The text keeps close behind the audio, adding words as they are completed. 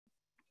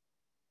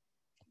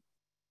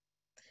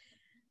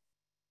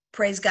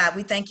Praise God.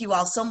 We thank you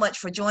all so much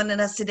for joining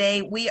us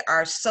today. We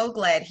are so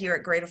glad here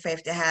at Greater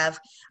Faith to have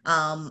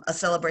a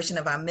celebration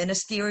of our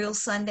Ministerial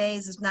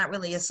Sundays. It's not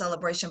really a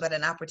celebration, but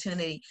an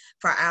opportunity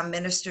for our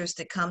ministers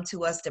to come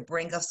to us to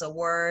bring us a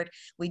word.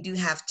 We do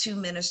have two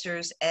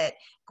ministers at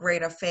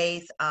Greater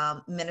Faith,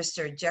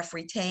 Minister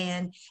Jeffrey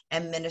Tan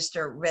and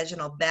Minister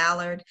Reginald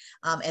Ballard,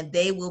 and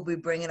they will be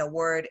bringing a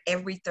word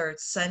every third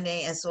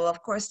Sunday. And so,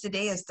 of course,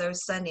 today is third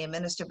Sunday, and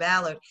Minister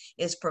Ballard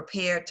is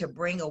prepared to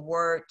bring a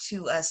word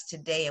to us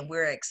today, and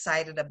we're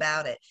excited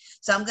about it.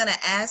 So I'm going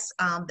to ask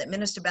that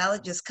Minister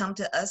Ballard just come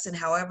to us and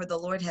however the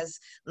Lord has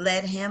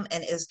led him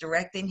and is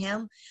directing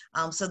him,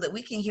 so that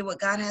we can hear what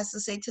God has to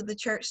say to the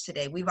church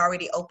today. We've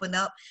already opened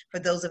up. For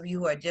those of you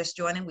who are just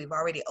joining, we've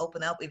already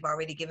opened up. We've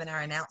already given our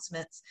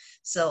announcements.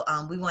 So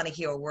we want to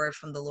hear a word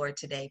from the Lord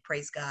today.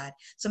 Praise God.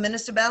 So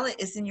Minister Ballard,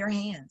 it's in your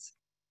hands.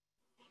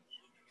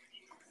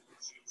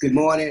 Good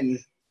morning,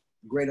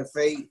 Greater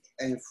Faith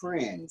and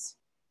friends.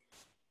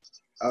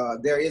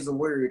 There is a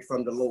word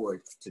from the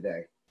Lord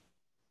today.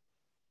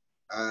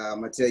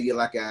 I'm going to tell you,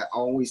 like I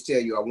always tell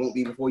you, I won't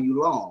be before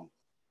you long,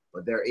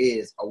 but there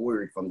is a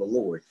word from the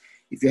Lord.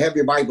 If you have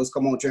your Bibles,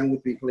 come on, turn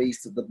with me,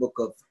 please, to the book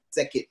of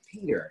 2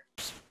 Peter.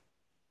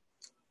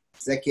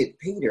 2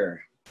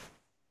 Peter.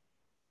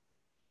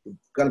 We're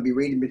going to be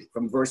reading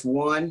from verse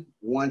 1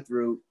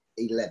 through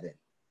 11.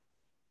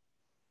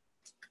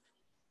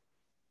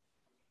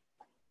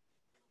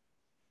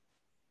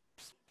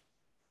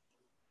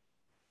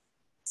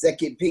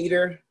 Second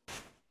Peter,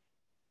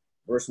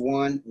 verse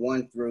 1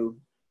 through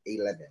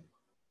 11.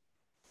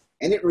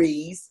 And it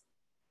reads,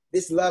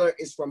 "This letter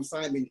is from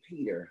Simon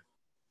Peter,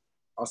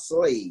 a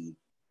slave,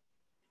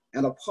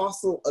 an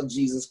apostle of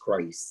Jesus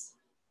Christ.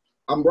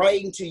 I'm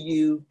writing to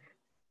you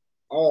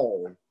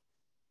all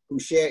who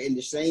share in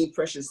the same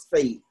precious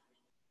faith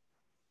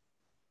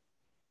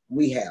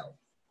we have.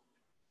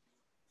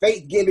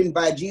 Faith given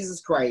by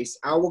Jesus Christ,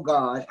 our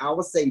God,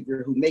 our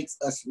Savior, who makes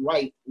us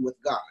right with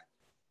God.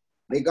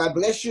 May God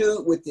bless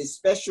you with his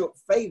special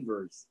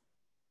favors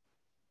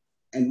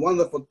and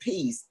wonderful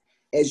peace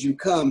as you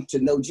come to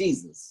know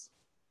Jesus,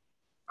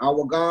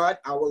 our God,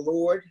 our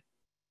Lord,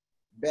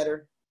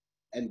 better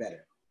and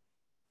better."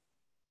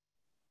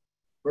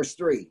 Verse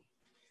 3.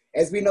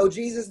 As we know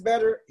Jesus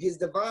better, his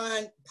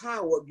divine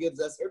power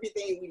gives us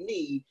everything we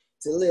need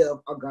to live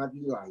a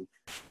godly life.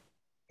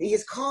 He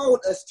has called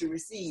us to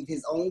receive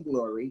his own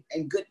glory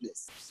and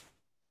goodness.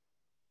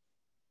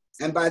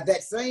 And by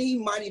that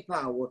same mighty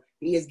power,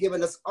 he has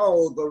given us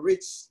all the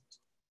rich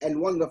and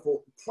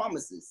wonderful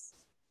promises.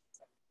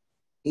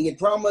 He had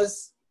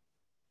promised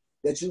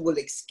that you will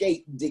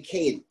escape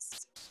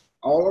decadence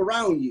all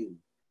around you,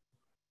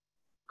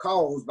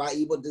 caused by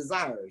evil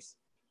desires,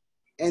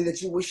 and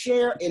that you will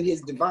share in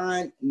his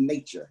divine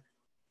nature.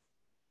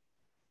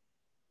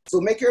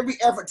 So make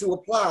every effort to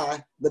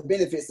apply the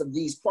benefits of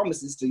these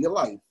promises to your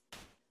life.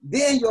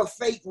 Then your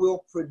faith will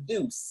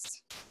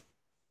produce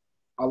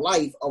a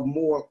life of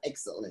moral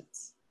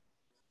excellence.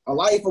 A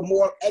life of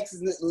moral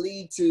excellence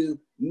leads to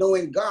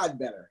knowing God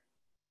better.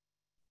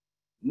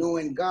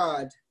 Knowing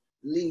God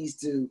leads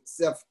to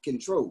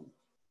self-control.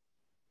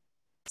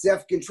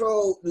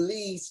 Self-control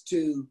leads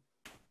to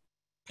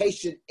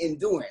patient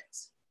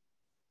endurance.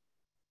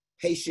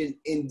 Patient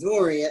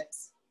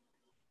endurance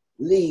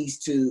leads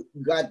to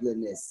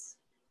godliness.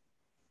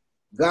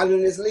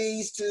 Godliness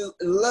leads to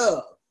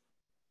love.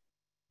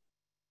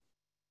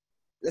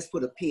 Let's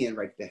put a pin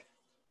right there.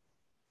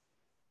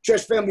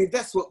 Church family,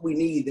 that's what we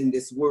need in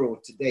this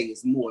world today,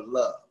 is more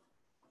love.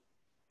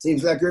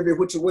 Seems like every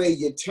which way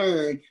you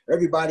turn,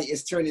 everybody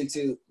is turning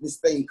to this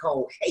thing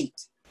called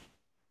hate.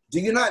 Do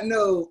you not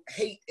know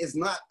hate is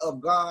not of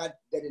God,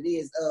 that it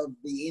is of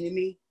the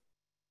enemy?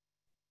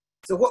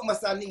 So what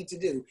must I need to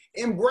do?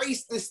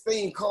 Embrace this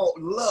thing called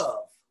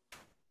love.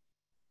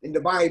 In the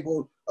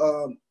Bible,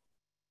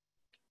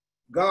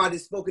 God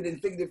is spoken in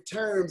figurative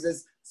terms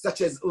as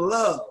such as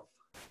love.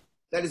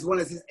 That is one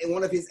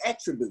of his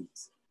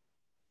attributes.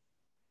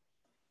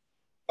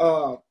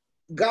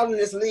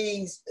 Godliness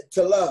leads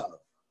to love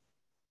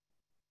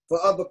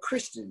for other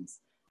Christians.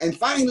 And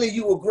finally,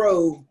 you will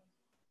grow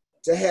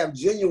to have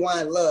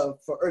genuine love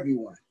for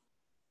everyone.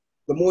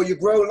 The more you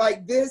grow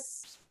like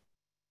this,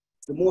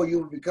 the more you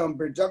will become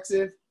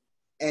productive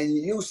and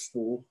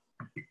useful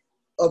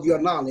of your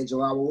knowledge of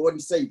our Lord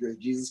and Savior,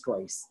 Jesus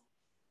Christ.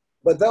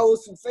 But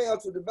those who fail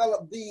to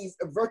develop these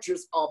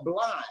virtues are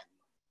blind,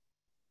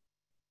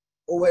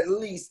 or at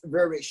least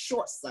very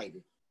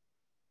short-sighted.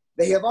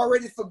 They have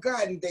already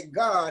forgotten that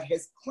God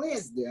has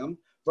cleansed them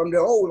from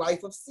their old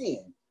life of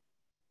sin.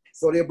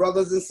 So, dear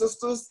brothers and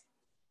sisters,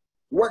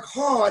 work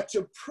hard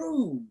to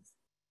prove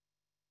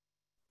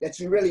that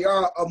you really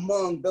are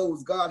among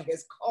those God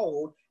has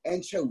called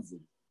and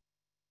chosen.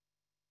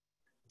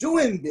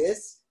 Doing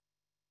this,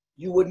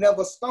 you would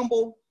never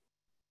stumble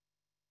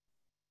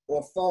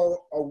or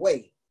fall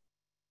away.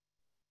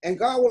 And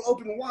God will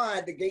open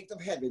wide the gates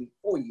of heaven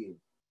for you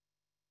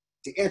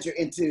to enter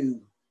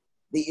into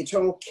the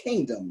eternal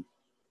kingdom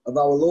of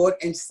our Lord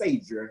and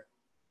Savior,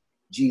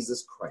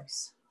 Jesus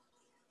Christ.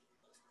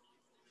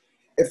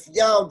 If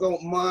y'all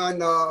don't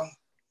mind, if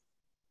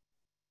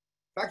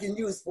I can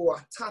use for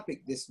a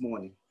topic this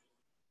morning,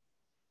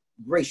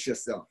 brace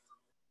yourself.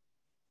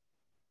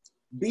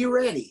 Be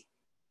ready.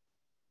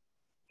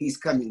 He's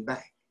coming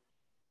back.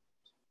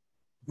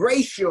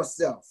 Brace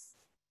yourself.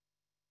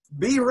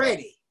 Be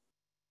ready.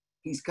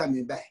 He's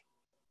coming back.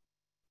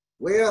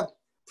 Well,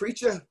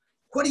 preacher,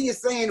 what are you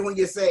saying when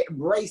you say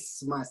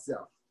brace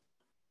myself?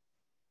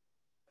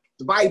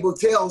 The Bible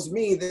tells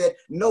me that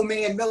no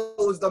man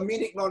knows the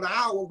minute nor the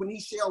hour when he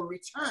shall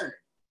return.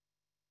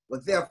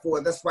 But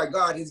therefore, that's why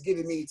God has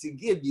given me to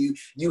give you.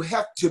 You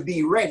have to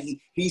be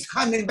ready. He's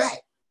coming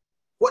back.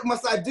 What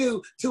must I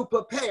do to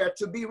prepare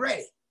to be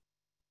ready?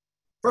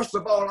 First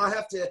of all, I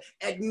have to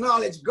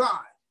acknowledge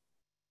God.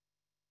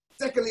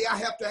 Secondly, I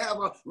have to have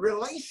a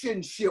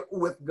relationship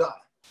with God.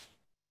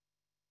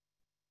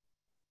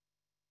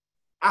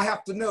 I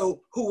have to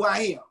know who I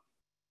am.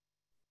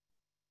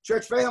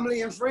 Church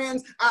family and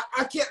friends,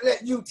 I can't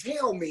let you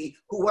tell me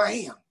who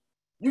I am.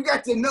 You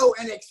got to know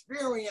and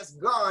experience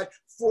God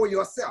for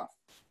yourself.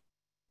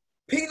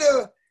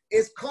 Peter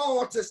is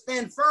called to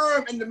stand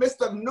firm in the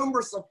midst of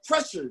numerous of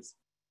pressures,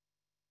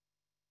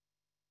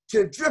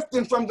 to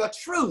drifting from the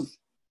truth.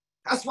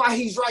 That's why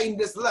he's writing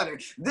this letter.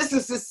 This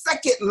is his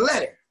second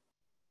letter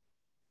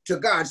to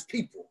God's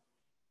people.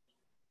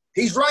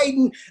 He's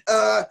writing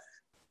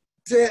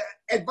to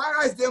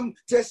advise them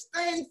to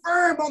stand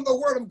firm on the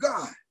word of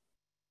God.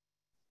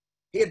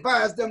 He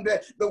advised them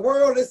that the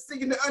world is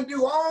seeking to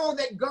undo all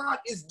that God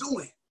is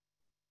doing.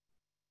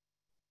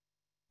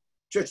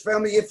 Church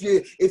family, if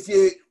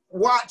you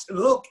watch,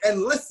 look,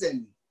 and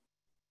listen,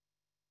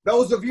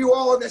 those of you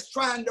all that's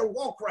trying to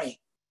walk right,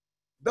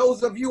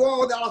 those of you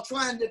all that are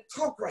trying to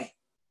talk right,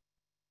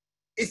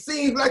 it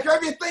seems like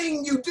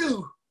everything you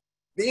do,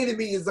 the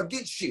enemy is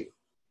against you.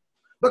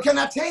 But can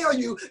I tell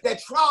you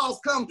that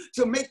trials come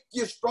to make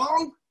you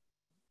strong?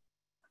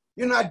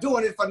 You're not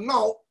doing it for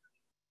naught.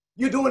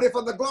 You're doing it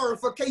for the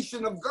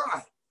glorification of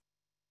God.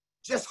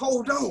 Just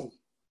hold on.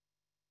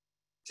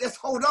 Just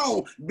hold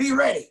on. Be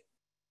ready.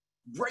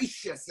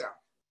 Brace yourself.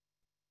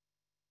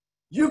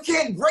 You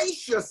can't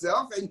brace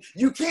yourself and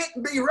you can't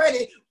be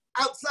ready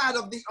outside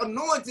of the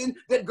anointing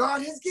that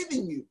God has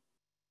given you.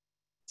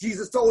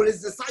 Jesus told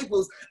his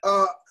disciples,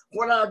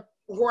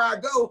 where I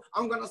go,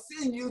 I'm going to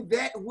send you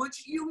that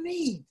which you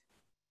need.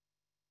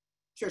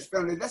 Church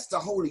family, that's the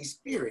Holy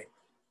Spirit.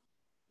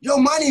 Your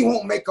money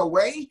won't make a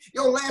way.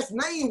 Your last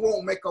name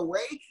won't make a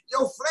way.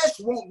 Your flesh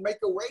won't make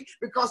a way,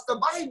 because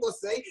the Bible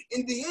says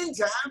in the end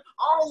time,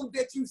 all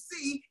that you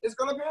see is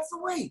going to pass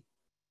away.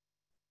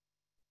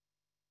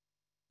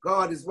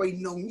 God is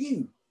waiting on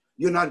you.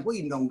 You're not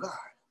waiting on God.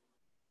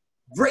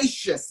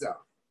 Brace yourself.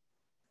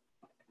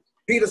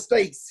 Peter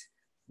states,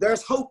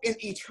 there's hope in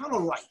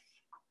eternal life.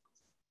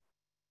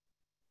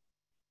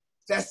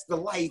 That's the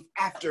life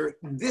after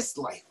this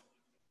life.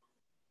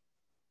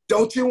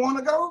 Don't you want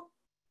to go?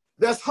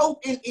 There's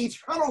hope in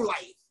eternal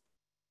life.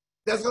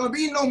 There's going to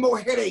be no more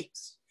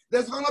headaches.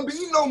 There's going to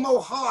be no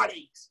more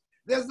heartaches.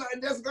 There's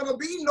going to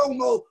be no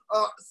more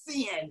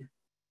sin.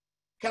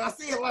 Can I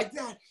say it like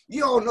that?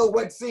 You all know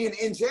what sin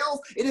entails.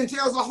 It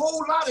entails a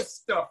whole lot of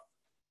stuff.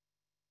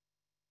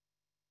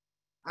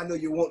 I know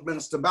you want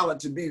Minister Ballard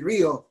to be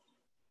real,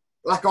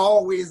 like I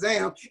always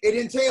am. It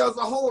entails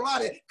a whole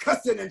lot of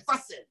cussing and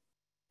fussing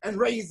and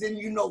raising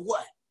you know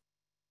what.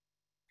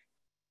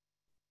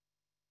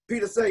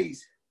 Peter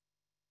says,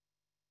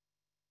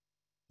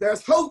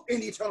 there's hope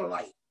in eternal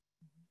life.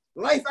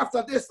 Life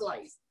after this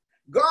life.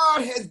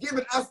 God has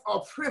given us a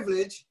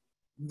privilege,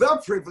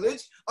 the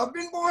privilege of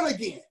being born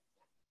again.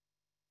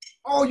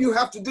 All you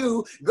have to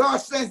do, God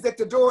stands at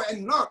the door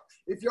and knock.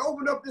 If you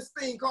open up this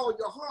thing called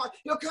your heart,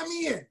 he'll come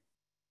in.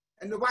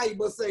 And the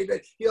Bible says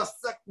that he'll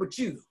sit with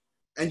you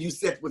and you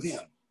sit with him.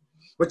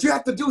 But you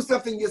have to do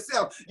something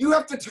yourself. You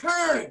have to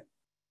turn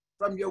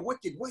from your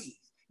wicked ways.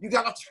 You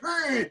got to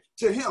turn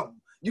to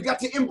him. You got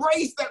to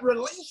embrace that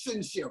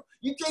relationship.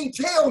 You can't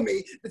tell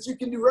me that you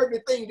can do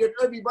everything that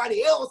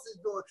everybody else is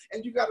doing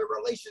and you got a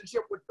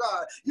relationship with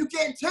God. You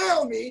can't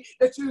tell me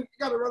that you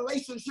got a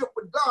relationship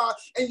with God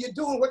and you're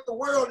doing what the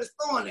world is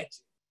throwing at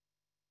you.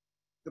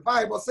 The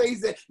Bible says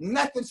that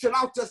nothing should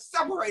ought to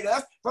separate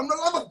us from the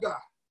love of God.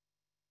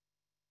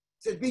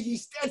 It says, be ye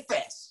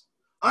steadfast,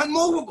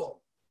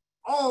 unmovable,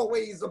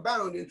 always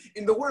abounding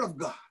in the word of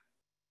God.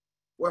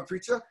 Well,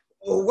 preacher,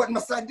 well, what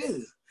must I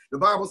do? The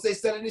Bible says,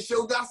 study to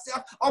show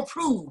thyself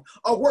approved,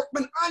 a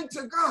workman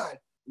unto God,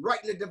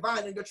 rightly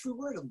dividing the true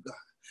word of God.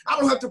 I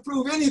don't have to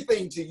prove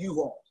anything to you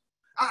all.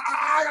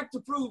 I have to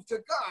prove to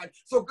God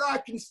so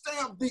God can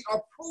stamp the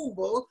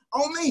approval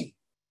on me.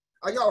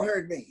 Y'all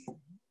heard me.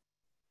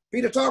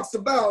 Peter talks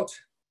about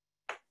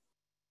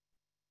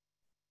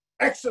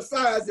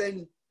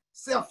exercising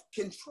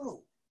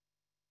self-control.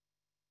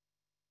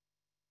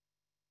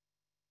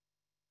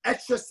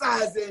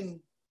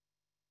 Exercising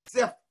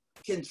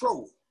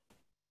self-control.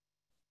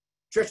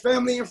 Church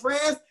family and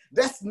friends,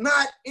 that's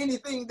not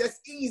anything that's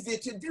easy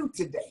to do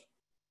today.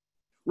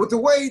 With the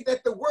way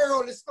that the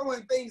world is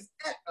throwing things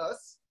at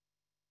us,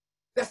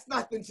 that's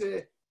nothing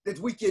to that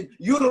we can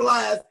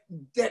utilize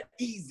that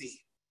easy.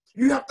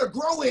 You have to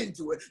grow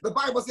into it. The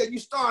Bible said you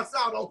start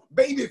out on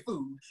baby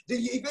food,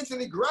 then you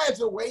eventually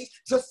graduate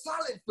to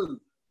solid food.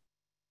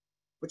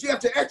 But you have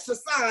to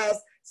exercise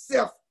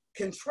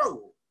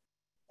self-control.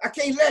 I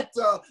can't let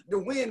the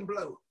wind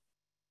blow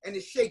and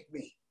it shake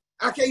me.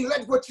 I can't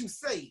let what you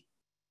say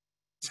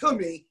to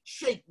me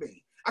shake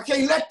me. I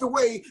can't let the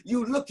way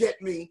you look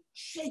at me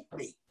shake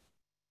me.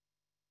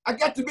 I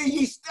got to be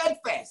ye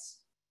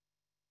steadfast,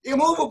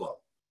 immovable,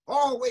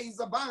 always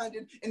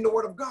abiding in the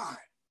word of God.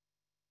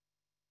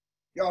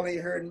 Y'all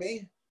ain't heard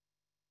me.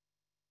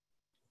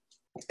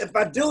 If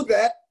I do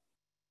that,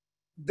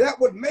 that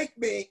would make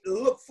me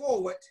look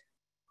forward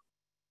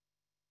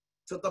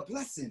to the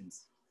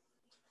blessings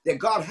that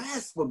God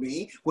has for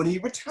me when he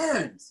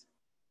returns.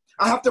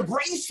 I have to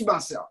brace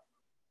myself.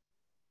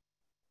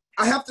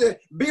 I have to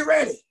be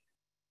ready.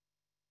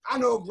 I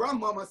know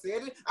grandmama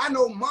said it. I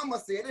know mama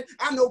said it.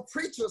 I know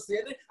preacher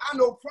said it. I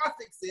know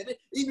prophet said it.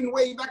 Even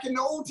way back in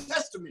the Old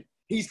Testament,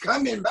 he's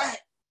coming back.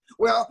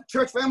 Well,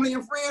 church family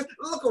and friends,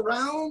 look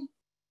around.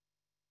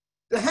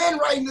 The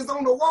handwriting is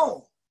on the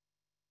wall.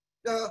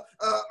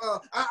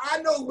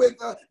 I know with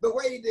the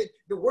way that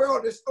the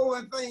world is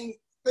throwing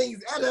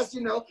things at us,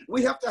 you know,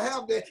 we have to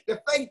have the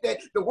faith that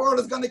the world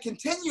is going to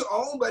continue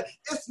on, but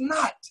it's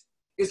not.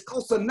 It's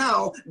closer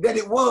now than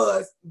it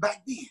was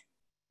back then.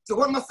 So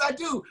what must I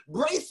do?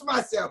 Brace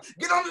myself.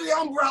 Get under the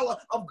umbrella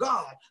of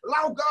God.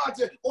 Allow God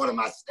to order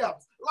my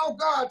steps. Allow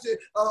God to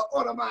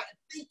order my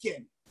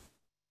thinking.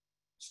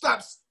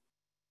 Stop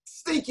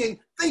thinking.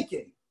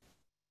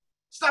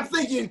 Stop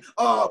thinking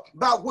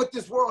about what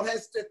this world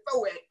has to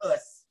throw at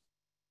us.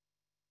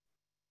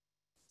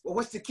 Well,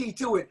 what's the key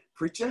to it,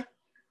 preacher?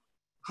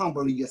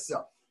 Humble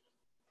yourself.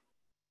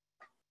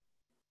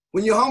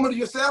 When you humble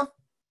yourself,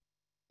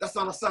 that's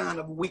not a sign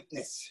of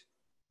weakness.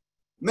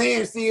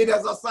 Man see it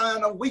as a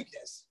sign of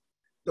weakness.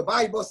 The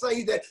Bible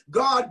says that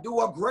God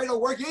do a greater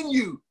work in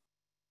you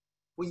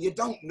when you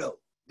don't know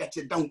that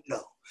you don't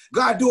know.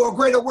 God do a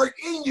greater work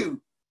in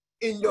you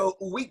in your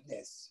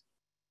weakness.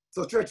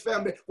 So church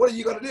family, what are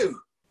you going to do?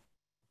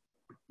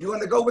 You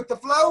going to go with the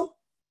flow?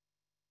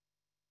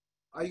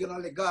 Or are you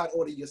going to let God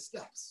order your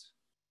steps?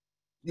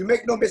 You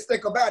make no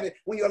mistake about it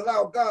when you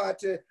allow God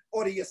to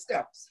order your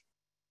steps.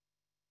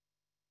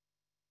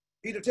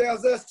 Peter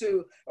tells us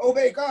to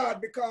obey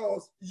God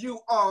because you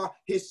are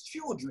his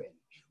children.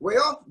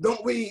 Well,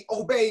 don't we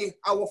obey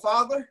our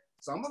Father?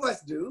 Some of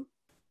us do.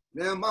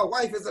 Now, my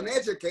wife is an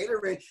educator,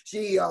 and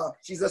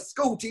she's a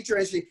school teacher,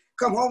 and she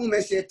come home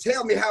and she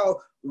tell me how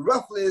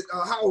roughly,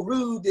 how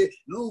rude the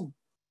little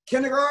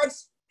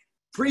kindergartens,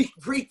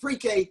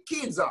 pre-K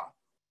kids are.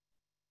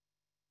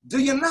 Do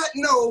you not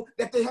know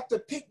that they have to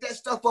pick that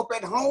stuff up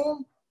at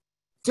home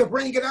to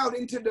bring it out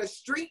into the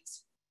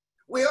streets?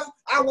 Well,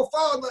 our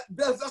Father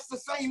does us the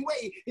same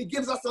way. He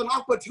gives us an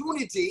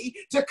opportunity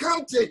to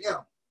come to him.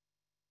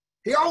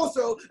 He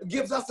also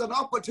gives us an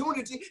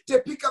opportunity to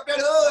pick up that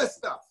other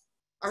stuff.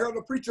 I heard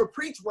a preacher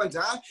preach one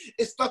time.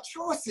 It's the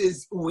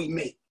choices we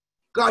make.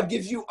 God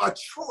gives you a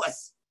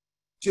choice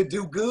to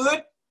do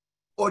good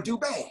or do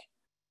bad.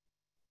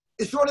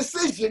 It's your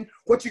decision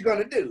what you're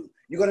going to do.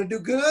 You're going to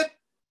do good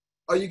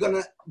or you're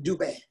going to do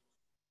bad.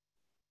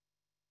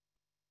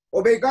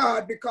 Obey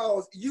God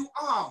because you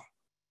are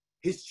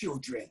his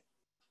children.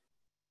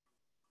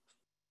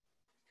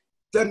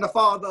 Doesn't the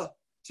Father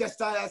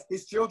chastise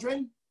his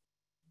children?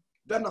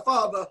 Doesn't the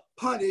Father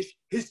punish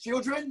his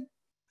children?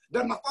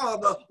 Doesn't the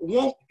Father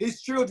want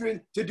his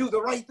children to do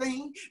the right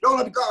thing?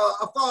 Don't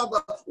a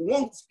Father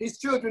wants his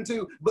children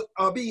to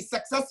be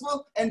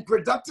successful and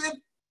productive?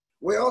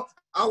 Well,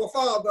 our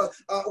Father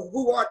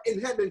who art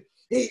in heaven,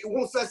 he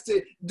wants us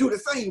to do the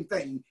same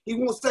thing. He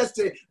wants us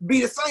to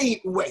be the same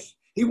way.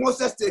 He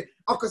wants us to,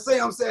 Uncle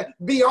Sam said,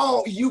 be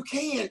all you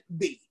can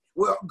be.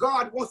 Well,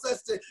 God wants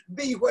us to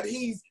be what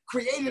he's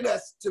created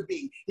us to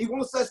be. He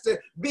wants us to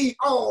be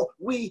all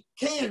we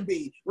can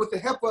be with the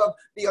help of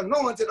the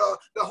anointed or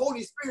the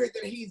Holy Spirit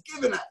that he's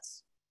given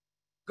us.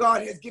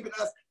 God has given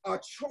us a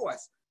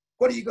choice.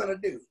 What are you going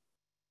to do?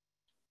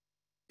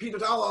 Peter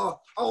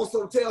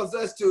also tells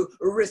us to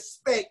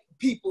respect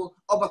people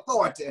of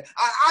authority.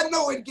 I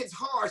know it gets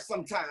hard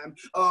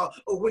sometimes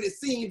when it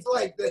seems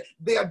like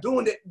they're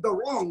doing it the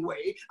wrong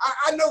way.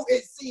 I know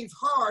it seems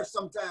hard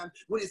sometimes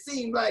when it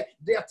seems like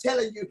they're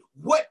telling you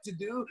what to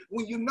do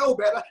when you know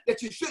better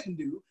that you shouldn't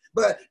do.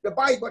 But the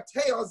Bible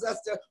tells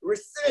us to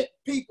respect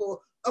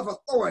people of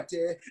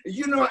authority.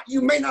 You know,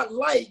 you may not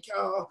like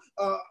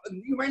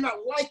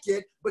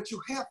it, but you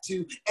have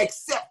to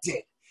accept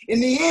it. In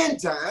the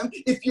end time,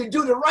 if you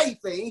do the right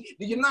thing,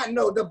 do you not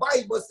know the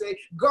Bible says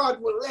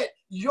God will let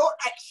your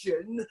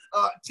action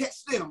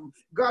touch them.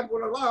 God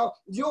will allow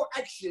your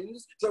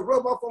actions to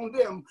rub off on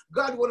them.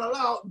 God will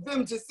allow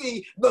them to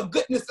see the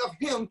goodness of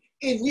him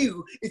in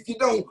you if you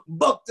don't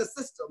buck the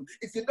system,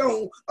 if you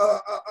don't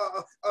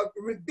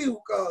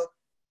rebuke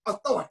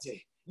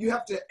authority. You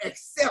have to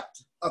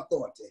accept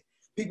authority.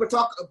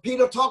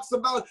 Peter talks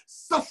about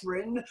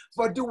suffering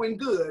for doing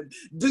good.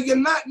 Do you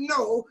not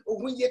know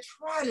when you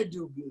try to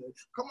do good?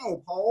 Come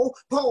on, Paul.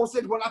 Paul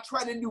said, when I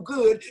try to do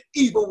good,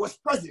 evil was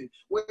present.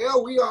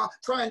 Well, we are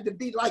trying to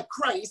be like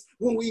Christ.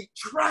 When we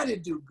try to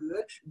do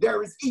good,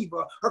 there is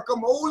evil. Here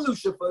come old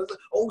Lucifer,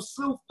 old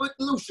slewfoot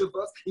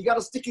Lucifer. He got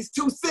to stick his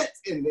 2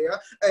 cents in there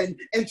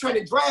and try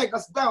to drag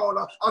us down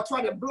or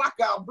try to block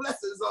our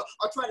blessings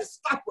or try to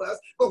stop us.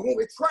 But when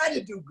we try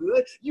to do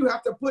good, you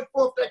have to put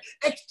forth that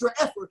extra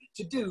effort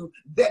to do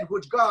that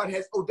which God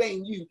has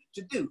ordained you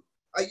to do.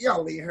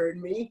 Y'all ain't heard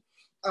me.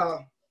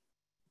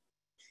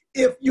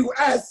 If you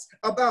ask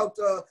about,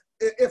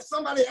 if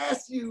somebody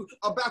asks you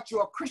about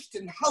your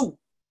Christian hope,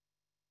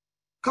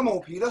 come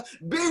on, Peter,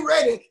 be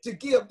ready to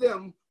give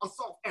them a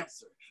soft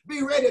answer.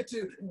 Be ready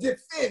to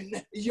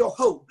defend your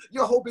hope.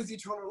 Your hope is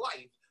eternal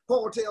life.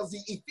 Paul tells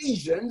the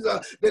Ephesians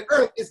that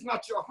earth is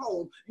not your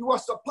home. You are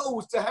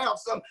supposed to have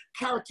some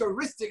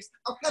characteristics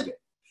of heaven.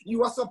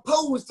 You are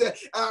supposed to,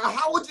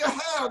 how would you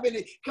have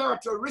any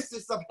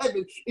characteristics of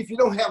heaven if you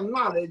don't have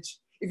knowledge,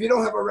 if you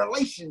don't have a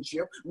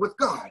relationship with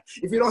God,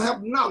 if you don't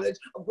have knowledge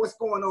of what's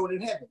going on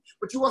in heaven?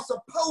 But you are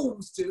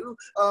supposed to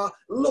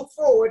look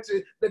forward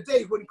to the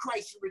day when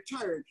Christ will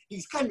return.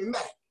 He's coming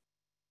back.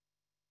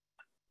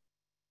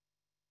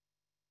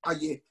 Are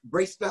you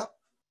braced up?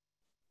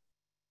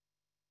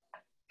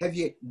 Have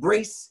you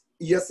braced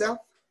yourself?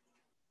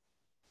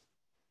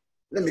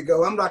 Let me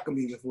go. I'm not going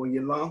to be here for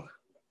you long.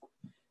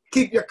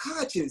 Keep your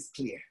conscience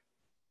clear.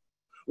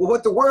 Well,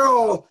 what the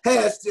world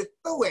has to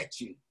throw at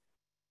you,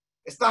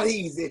 it's not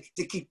easy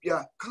to keep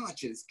your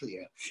conscience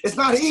clear. It's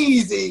not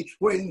easy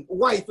when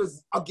wife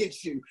is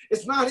against you.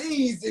 It's not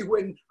easy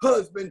when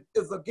husband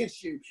is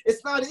against you.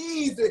 It's not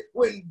easy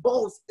when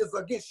boss is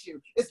against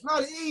you. It's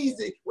not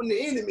easy when the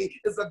enemy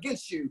is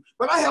against you.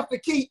 But I have to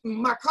keep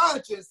my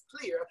conscience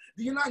clear.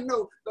 Do you not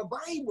know the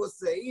Bible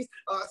says,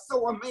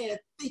 so a man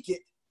thinketh,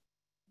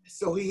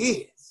 so he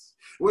is.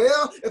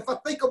 Well, if I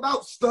think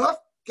about stuff,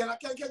 can I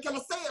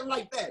say it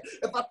like that?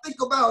 If I think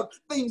about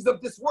things of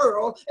this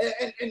world and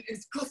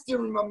it's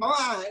clustering my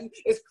mind,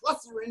 it's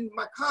clustering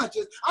my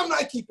conscience, I'm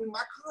not keeping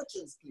my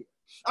conscience clear.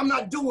 I'm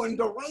not doing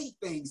the right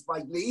things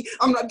by me.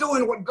 I'm not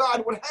doing what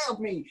God would have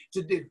me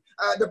to do.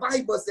 The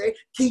Bible says,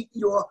 keep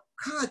your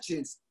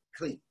conscience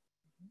clean.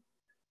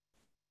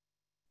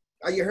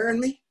 Are you hearing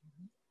me?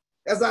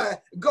 As I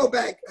go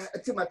back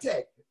to my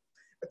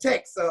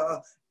text,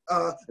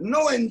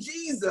 knowing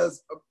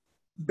Jesus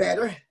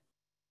better,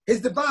 his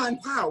divine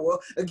power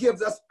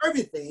gives us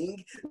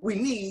everything we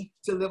need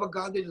to live a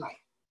godly life.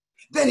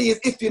 That is,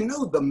 if you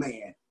know the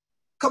man.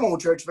 Come on,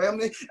 church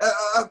family.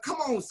 Come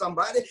on,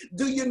 somebody.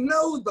 Do you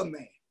know the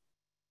man?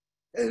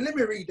 And let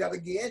me read that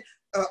again.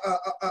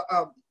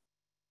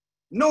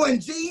 Knowing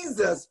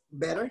Jesus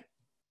better,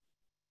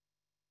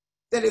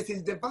 that is,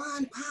 his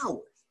divine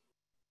power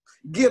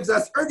gives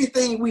us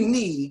everything we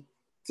need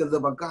to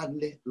live a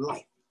godly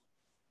life.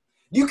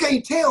 You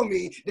can't tell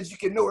me that you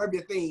can know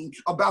everything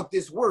about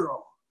this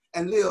world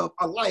and live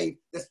a life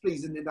that's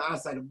pleasing in the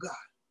eyesight of God.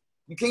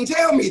 You can't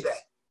tell me that.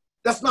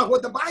 That's not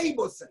what the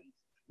Bible says.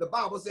 The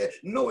Bible said,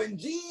 knowing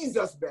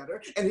Jesus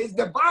better and his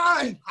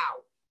divine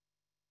power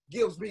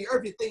gives me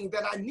everything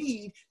that I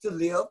need to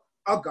live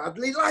a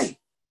godly life.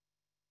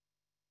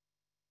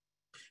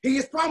 He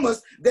has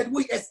promised that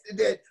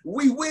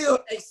we will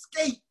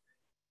escape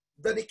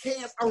the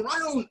decays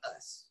around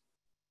us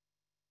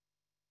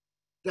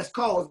that's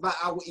caused by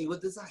our evil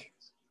desires.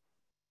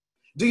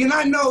 Do you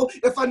not know,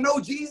 if I know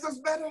Jesus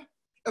better,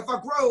 if I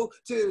grow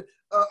to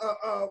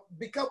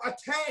become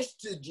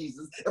attached to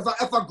Jesus,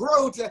 if I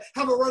grow to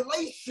have a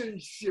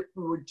relationship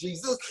with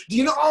Jesus, do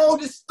you know all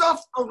this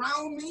stuff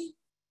around me?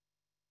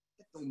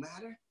 It don't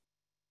matter.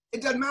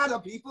 It doesn't matter,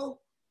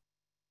 people,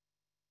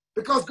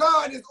 because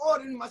God is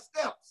ordering my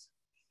steps.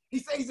 He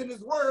says in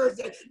his words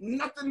that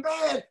nothing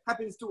bad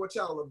happens to a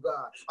child of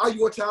God. Are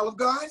you a child of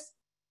God?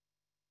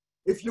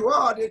 If you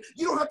are, then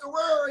you don't have to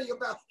worry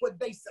about what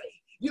they say.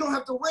 You don't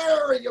have to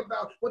worry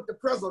about what the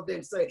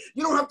president say.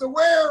 You don't have to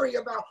worry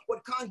about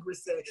what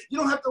Congress say. You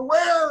don't have to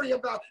worry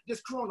about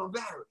this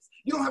coronavirus.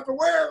 You don't have to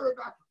worry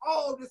about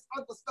all this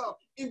other stuff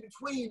in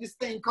between this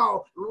thing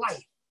called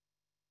life.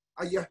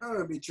 Are you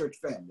hearing me, church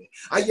family?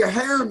 Are you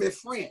hearing me,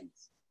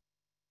 friends?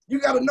 You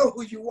got to know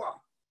who you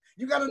are.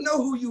 You got to know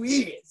who you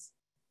is.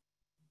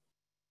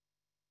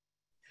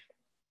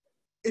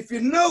 If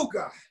you know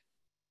God,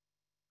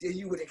 then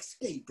you would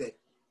escape that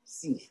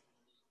sin.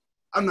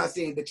 I'm not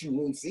saying that you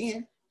won't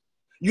sin.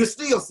 You're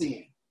still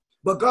sin.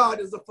 But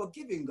God is a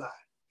forgiving God.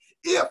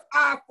 If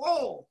I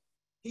fall,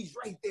 he's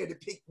right there to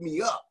pick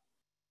me up.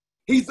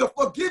 He's a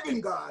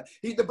forgiving God.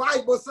 The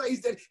Bible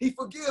says that he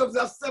forgives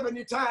us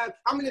 70 times.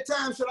 How many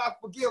times should I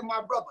forgive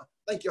my brother?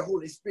 Thank you,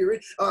 Holy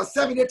Spirit.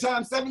 70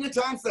 times, 70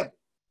 times 7.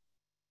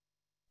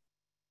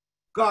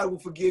 God will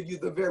forgive you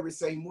the very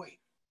same way.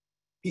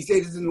 He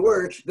says in the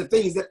word, the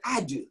things that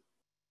I do.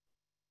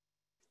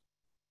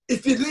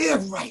 If you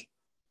live right,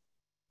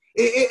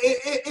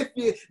 if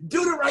you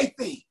do the right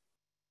thing,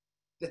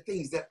 the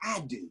things that I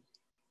do,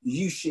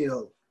 you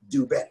shall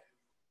do better.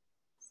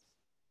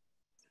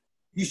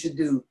 you should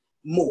do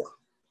more.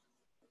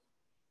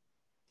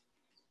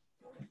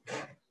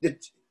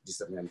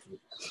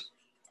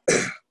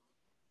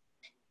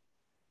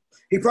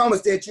 He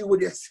promised that you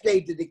would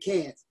escape the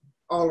decadence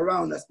all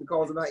around us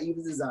because of our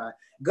evil desire.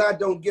 God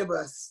don't give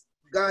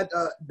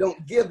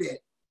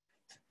it,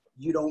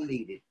 you don't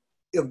need it.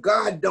 If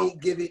God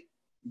don't give it,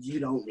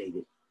 you don't need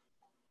it.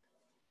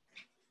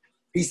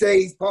 He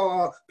says,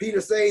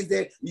 Peter says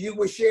that you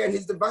will share in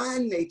his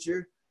divine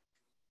nature.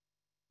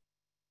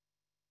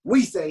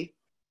 We say,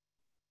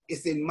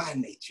 it's in my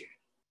nature.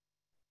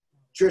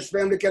 Church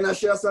family, can I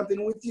share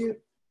something with you?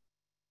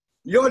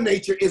 Your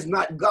nature is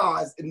not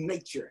God's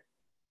nature.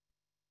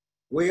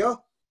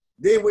 Well,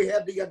 then we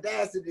have the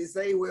audacity to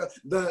say, well,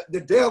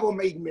 the devil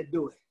made me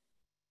do it.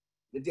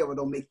 The devil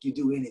don't make you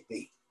do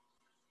anything.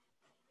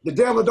 The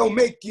devil don't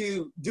make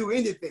you do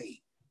anything.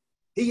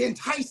 He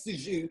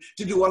entices you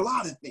to do a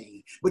lot of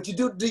things. But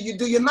do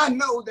you not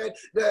know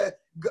that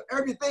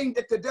everything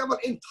that the devil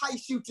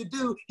entices you to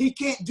do, he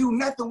can't do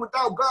nothing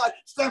without God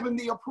stamping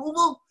the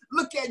approval?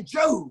 Look at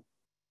Job.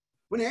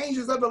 When the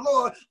angels of the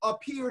Lord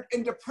appeared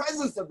in the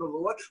presence of the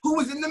Lord, who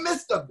was in the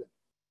midst of them?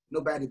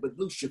 Nobody but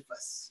Lucifer.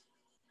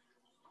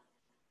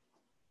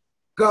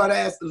 God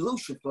asked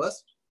Lucifer,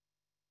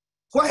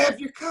 why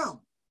have you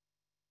come?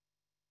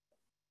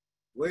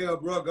 Well,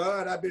 bro,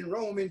 God, I've been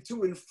roaming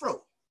to and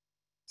fro,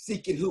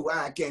 seeking who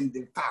I can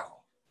devour.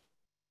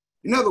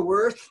 In other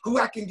words, who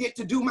I can get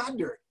to do my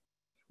dirt.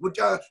 With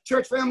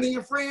church family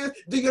and friends,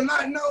 do you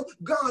not know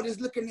God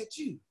is looking at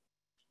you?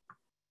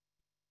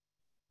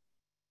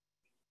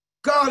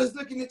 God is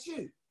looking at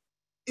you.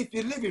 If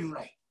you're living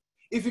right,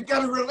 if you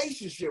got a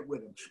relationship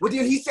with him. Well,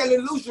 then he said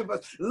to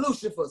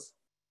Lucifer,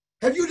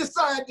 have you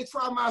decided to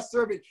try my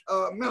servant,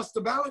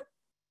 Minister Ballard?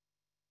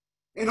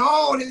 In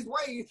all his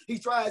ways, he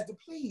tries to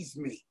please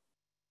me.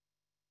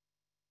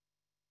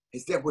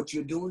 Is that what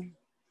you're doing?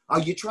 Are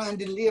you trying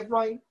to live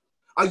right?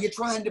 Are you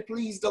trying to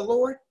please the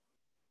Lord?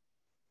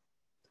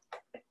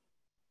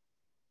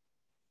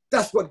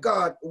 That's what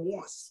God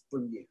wants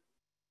from you.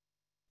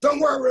 Don't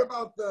worry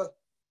about the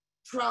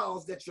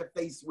trials that you're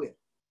faced with.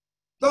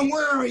 Don't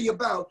worry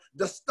about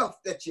the stuff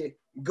that you're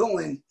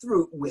going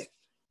through with.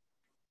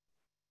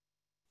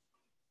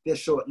 They're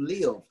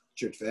short-lived,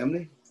 church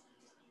family.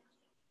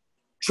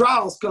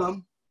 Trials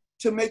come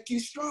to make you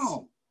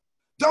strong.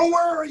 Don't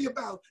worry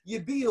about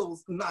your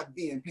bills not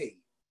being paid.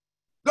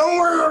 Don't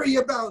worry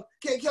about,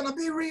 can I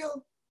be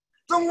real?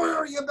 Don't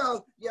worry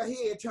about your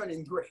hair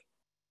turning gray.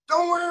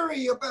 Don't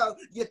worry about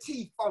your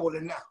teeth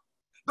falling out.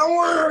 Don't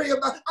worry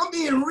about, I'm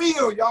being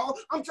real, y'all.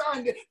 I'm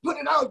trying to put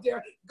it out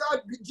there.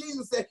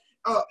 Jesus said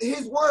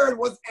his word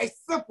was as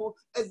simple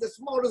as the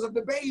smallest of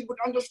the babe would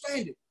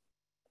understand it.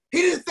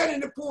 He didn't sit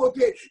in the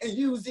pulpit and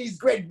use these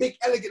great, big,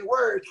 elegant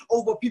words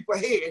over people's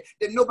head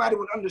that nobody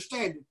would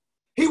understand it.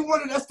 He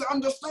wanted us to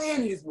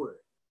understand his word.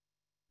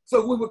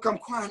 So we would come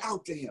crying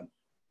out to him.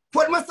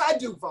 What must I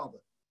do, Father,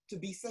 to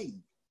be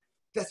saved?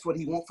 That's what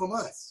he wants from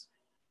us.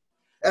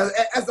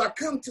 As I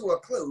come to a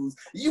close,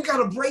 you got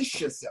to brace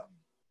yourself.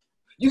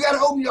 You got to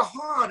open your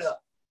heart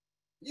up.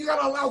 You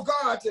got to allow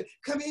God to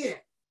come in,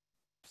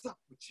 sup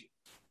with you.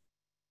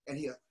 And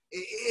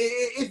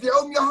if you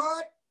open your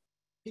heart,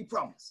 he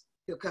promised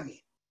he'll come in.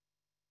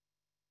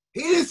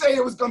 He didn't say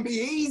it was going to be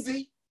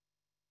easy.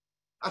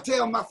 I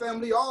tell my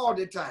family all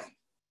the time,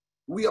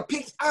 we are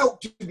picked out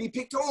to be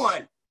picked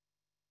on.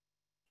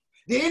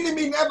 The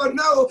enemy never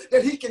know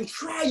that he can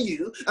try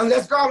you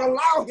unless God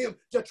allow him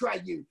to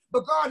try you.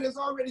 But God has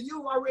already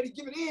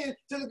given in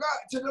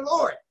to the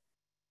Lord.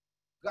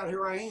 God,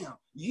 here I am.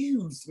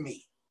 Use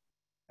me.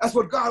 That's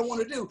what God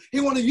want to do. He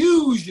want to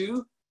use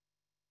you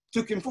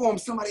to conform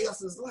somebody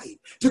else's life,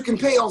 to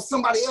compel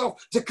somebody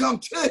else to come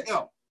to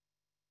him.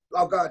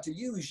 Allow God to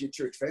use your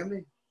church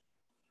family.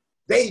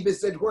 David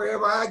said,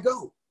 wherever I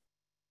go,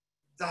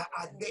 thou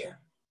art there.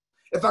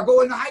 If I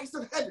go in the heights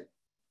of heaven,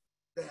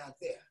 they are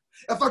there.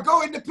 If I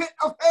go in the pit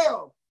of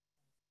hell,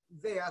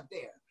 they are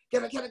there.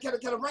 Can I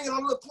bring it a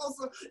little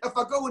closer? If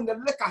I go in the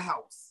liquor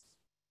house,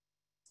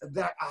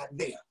 they are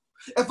there.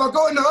 If I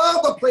go into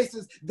other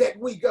places that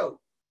we go,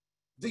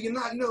 do you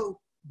not know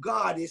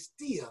God is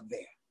still there?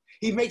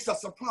 He makes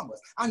us a promise.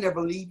 I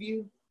never leave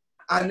you.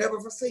 I never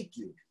forsake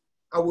you.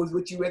 I was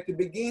with you at the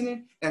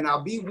beginning, and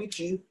I'll be with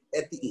you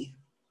at the end.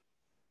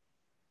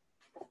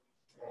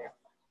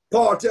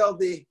 Paul tells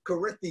the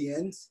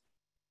Corinthians,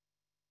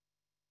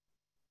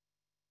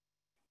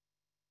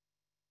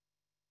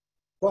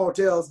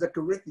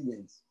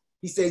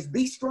 he says,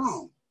 be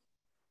strong,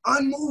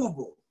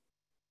 unmovable,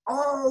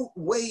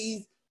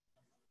 always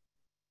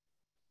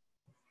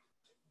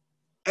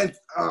and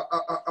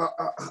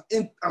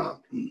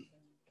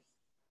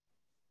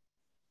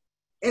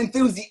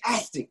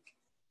enthusiastic.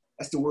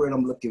 That's the word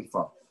I'm looking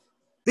for.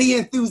 Be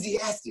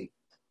enthusiastic.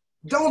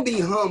 Don't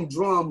be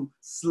humdrum,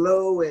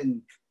 slow,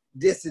 and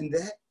this and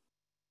that.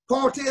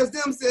 Paul tells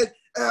them, said,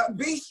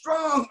 be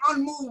strong,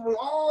 unmovable,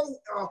 all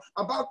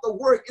about the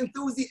work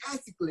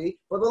enthusiastically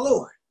for the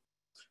Lord.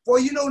 For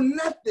you know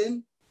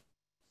nothing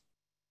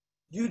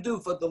you do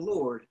for the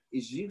Lord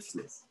is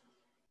useless.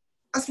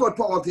 That's what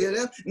Paul did.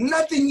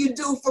 Nothing you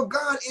do for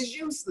God is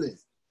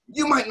useless.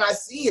 You might not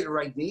see it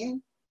right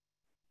then,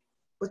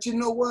 but you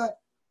know what?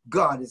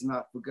 God has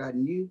not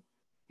forgotten you.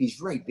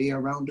 He's right there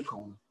around the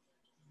corner.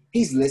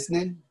 He's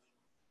listening.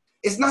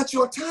 It's not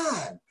your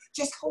time.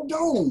 Just hold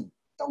on.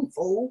 Don't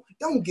fold.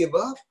 Don't give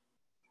up.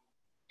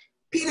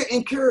 Peter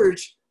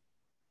encouraged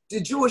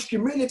the Jewish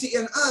community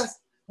and us,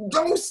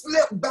 don't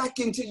slip back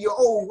into your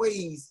old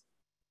ways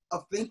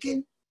of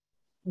thinking.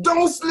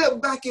 Don't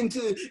slip back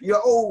into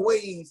your old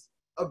ways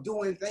of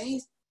doing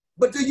things.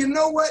 But do you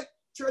know what,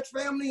 church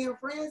family and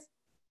friends?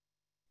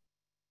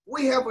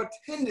 We have a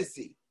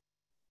tendency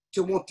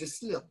to want to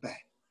slip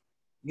back.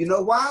 You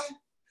know why?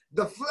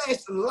 The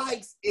flesh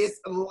likes its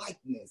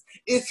likeness.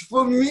 It's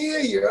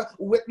familiar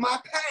with my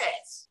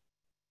past.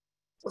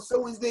 Well,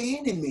 so is the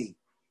enemy.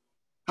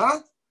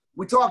 Huh?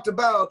 We talked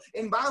about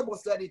in Bible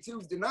study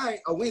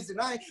Wednesday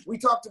night, we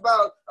talked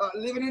about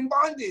living in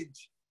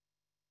bondage.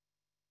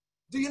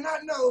 Do you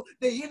not know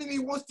the enemy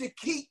wants to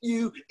keep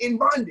you in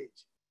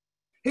bondage?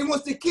 He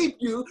wants to keep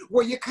you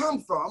where you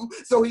come from.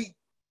 So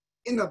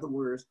in other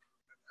words,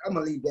 I'm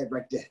going to leave that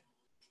right there.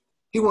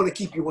 He wants to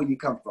keep you where you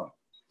come from.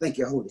 Thank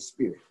you, Holy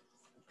Spirit.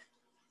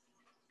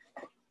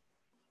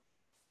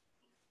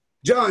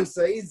 John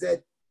says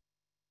that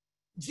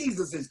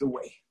Jesus is the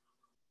way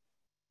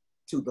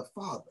to the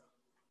Father.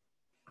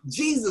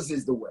 Jesus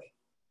is the way.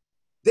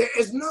 There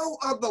is no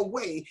other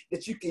way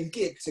that you can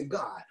get to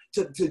God,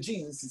 to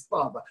Jesus'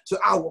 Father, to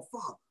our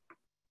Father.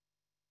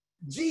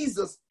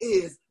 Jesus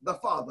is the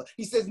Father.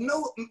 He says,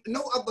 no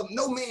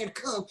man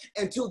come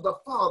unto the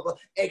Father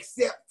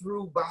except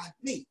through by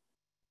me.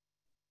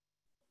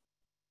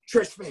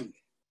 Church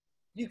family,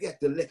 you got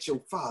to let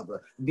your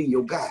Father be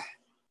your guide.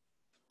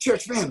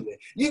 Church family,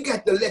 you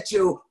got to let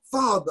your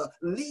Father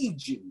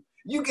lead you.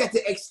 You got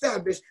to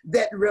establish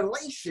that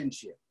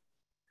relationship.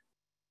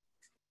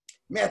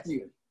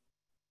 Matthew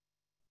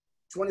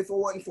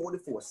 24 and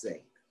 44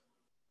 say,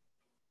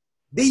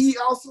 be ye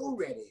also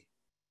ready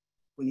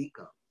when he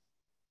comes.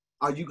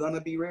 Are you gonna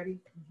be ready?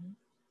 Mm-hmm.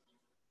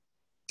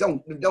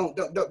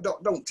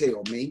 Don't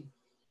tell me.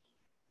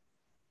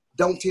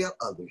 Don't tell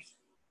others.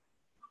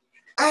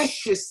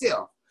 Ask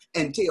yourself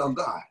and tell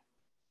God.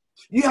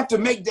 You have to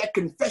make that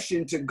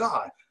confession to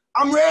God.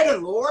 I'm ready,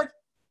 Lord.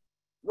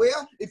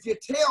 Well, if you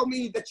tell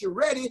me that you're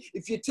ready,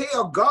 if you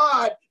tell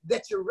God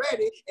that you're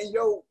ready and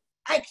your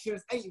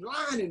actions ain't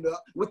lining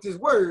up with his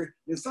word,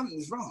 then something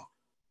is wrong.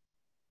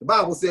 The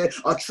Bible said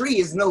a tree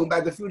is known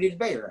by the fruit it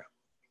bears.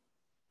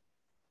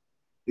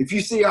 If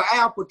you see an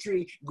apple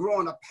tree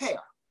growing a pear,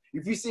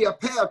 if you see a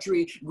pear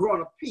tree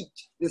growing a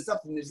peach, then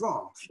something is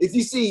wrong. If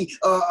you see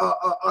a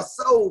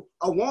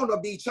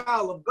wannabe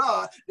child of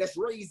God that's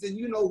raising,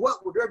 you know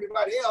what, with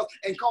everybody else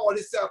and call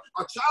himself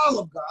a child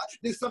of God,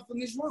 then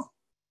something is wrong.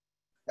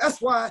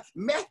 That's why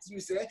Matthew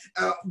said,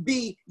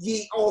 be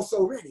ye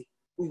also ready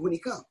when he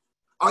comes.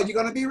 Are you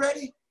going to be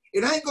ready?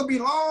 It ain't going to be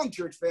long,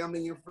 church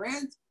family and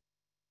friends.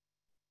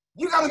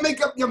 You got to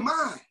make up your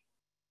mind.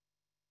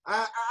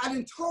 I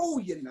done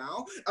told you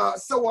now.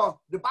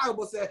 The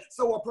Bible said,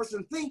 so a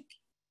person think,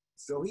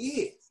 so he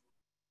is.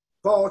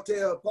 Paul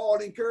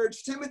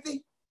encouraged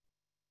Timothy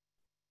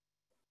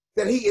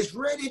that he is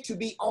ready to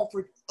be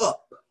offered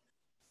up.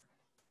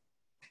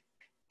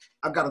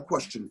 I've got a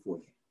question for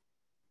you.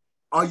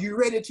 Are you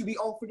ready to be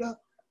offered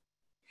up?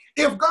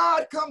 If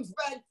God comes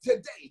back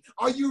today,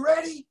 are you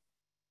ready?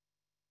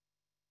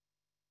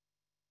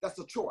 That's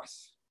a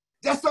choice.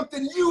 That's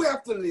something you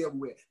have to live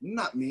with,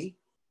 not me.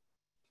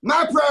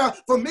 My prayer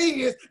for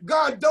me is,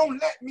 God, don't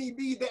let me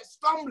be that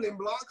stumbling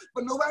block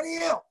for nobody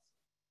else.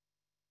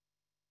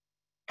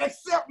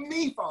 Except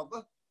me,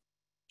 Father.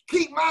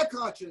 Keep my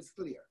conscience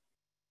clear.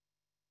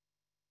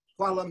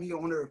 While I'm here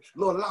on earth,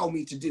 Lord, allow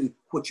me to do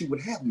what you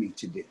would have me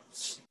to do.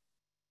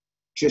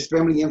 Church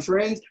family and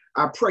friends,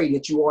 I pray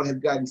that you all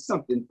have gotten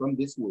something from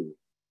this word.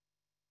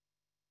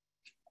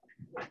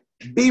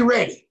 Be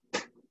ready.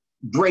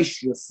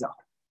 Brace yourself.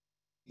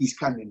 He's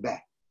coming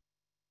back.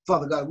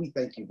 Father God, we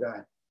thank you,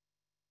 God,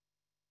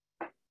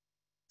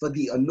 for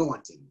the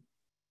anointing,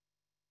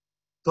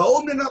 for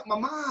opening up my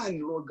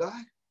mind, Lord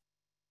God,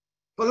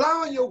 for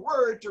allowing your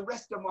word to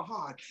rest on my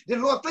heart.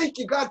 Then, Lord, thank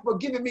you, God, for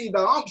giving me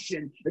the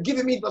unction, for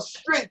giving me the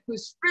strength to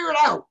spirit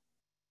out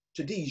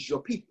to these,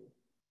 your people.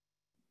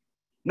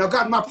 Now,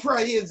 God, my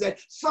prayer is that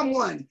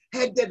someone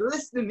had that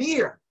listening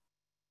ear.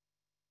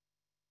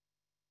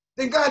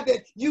 Then, God,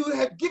 that you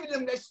have given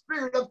them that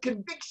spirit of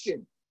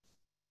conviction.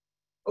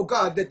 Oh,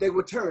 God, that they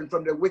would turn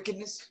from their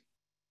wickedness.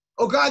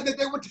 Oh, God, that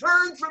they would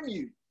turn from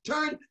you.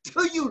 Turn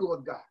to you,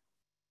 Lord God.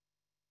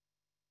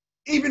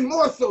 Even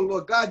more so,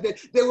 Lord God, that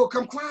they will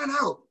come crying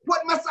out,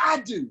 what must I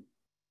do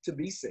to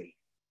be saved?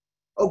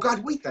 Oh,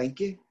 God, we thank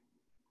you.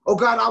 Oh,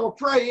 God, our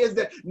prayer is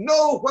that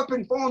no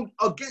weapon formed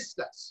against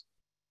us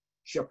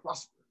shall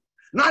prosper.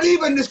 Not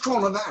even this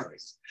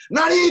coronavirus.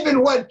 Not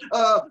even what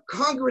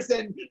Congress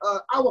and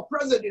our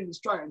president is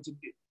trying to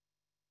do.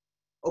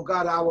 Oh,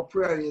 God, our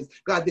prayer is,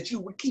 God, that you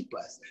would keep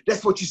us.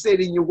 That's what you said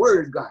in your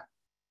word, God.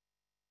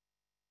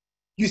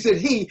 You said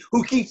he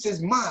who keeps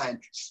his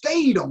mind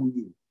stayed on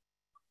you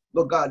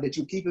Lord God, that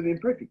you keep him in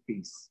perfect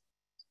peace.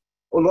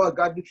 Oh, Lord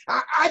God,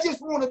 I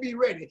just want to be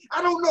ready.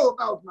 I don't know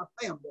about my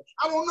family.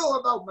 I don't know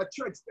about my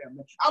church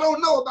family. I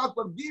don't know about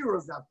the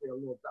viewers out there,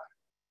 Lord God.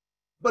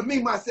 But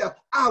me, myself,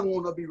 I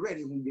want to be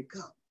ready when you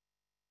come.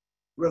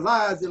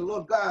 Realizing,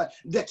 Lord God,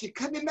 that you're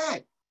coming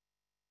back.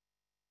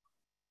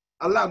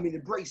 Allow me to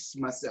brace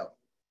myself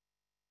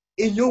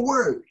in your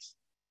words,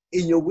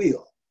 in your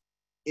will,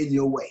 in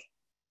your way.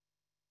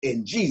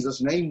 In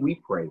Jesus' name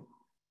we pray.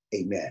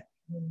 Amen.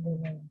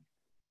 Amen.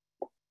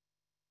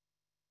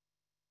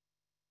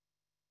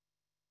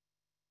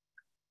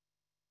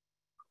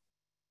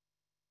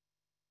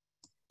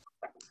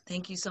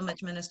 Thank you so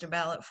much, Minister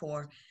Ballard,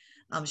 for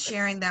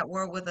sharing that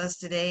word with us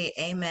today.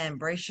 Amen.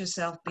 Brace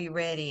yourself, be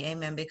ready.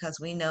 Amen. Because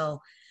we know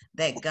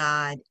that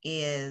God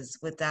is,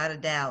 without a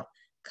doubt,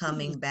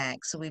 coming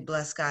back. So we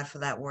bless God for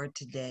that word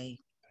today.